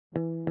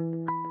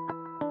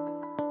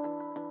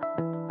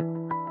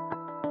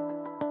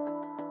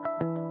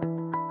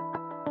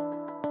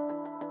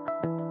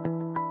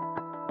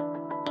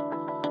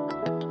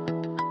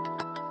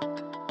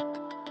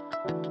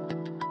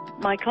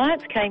My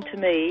clients came to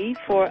me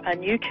for a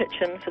new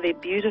kitchen for their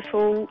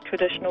beautiful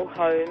traditional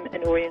home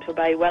in Oriental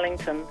Bay,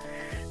 Wellington.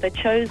 They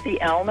chose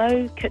the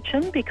Almo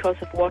kitchen because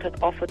of what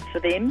it offered for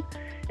them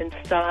in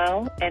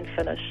style and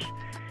finish.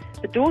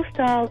 The door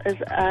style is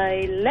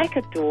a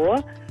lacquered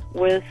door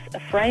with a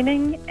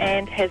framing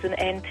and has an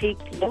antique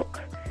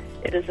look.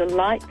 It is a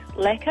light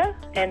lacquer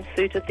and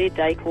suited their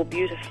decor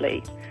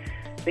beautifully.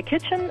 The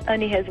kitchen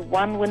only has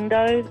one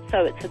window,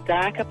 so it's a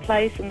darker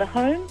place in the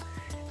home,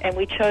 and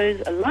we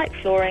chose a light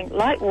flooring,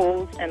 light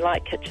walls and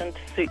light kitchen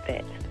to suit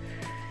that.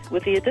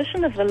 With the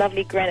addition of the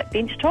lovely granite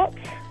bench tops,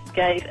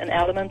 gave an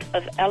element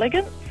of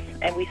elegance,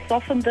 and we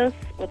softened this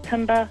with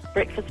timber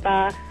breakfast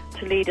bar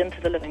to lead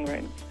into the living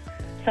room.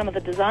 Some of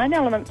the design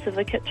elements of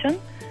the kitchen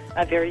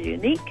are very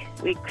unique.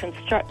 We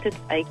constructed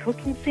a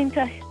cooking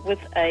centre with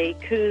a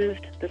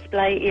curved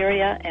display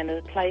area and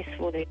a place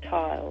for their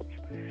tiles.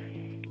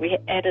 We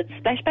added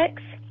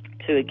splashbacks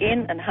to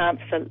again enhance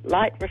the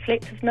light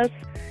reflectiveness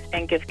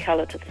and give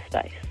colour to the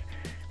space.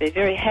 We're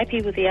very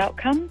happy with the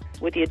outcome,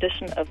 with the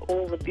addition of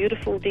all the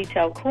beautiful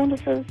detailed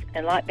cornices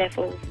and light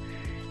baffles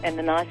and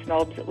the nice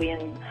knobs that we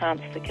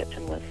enhanced the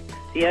kitchen with.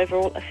 The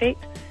overall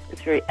effect is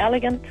very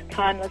elegant,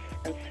 timeless,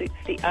 and suits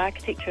the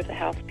architecture of the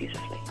house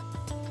beautifully.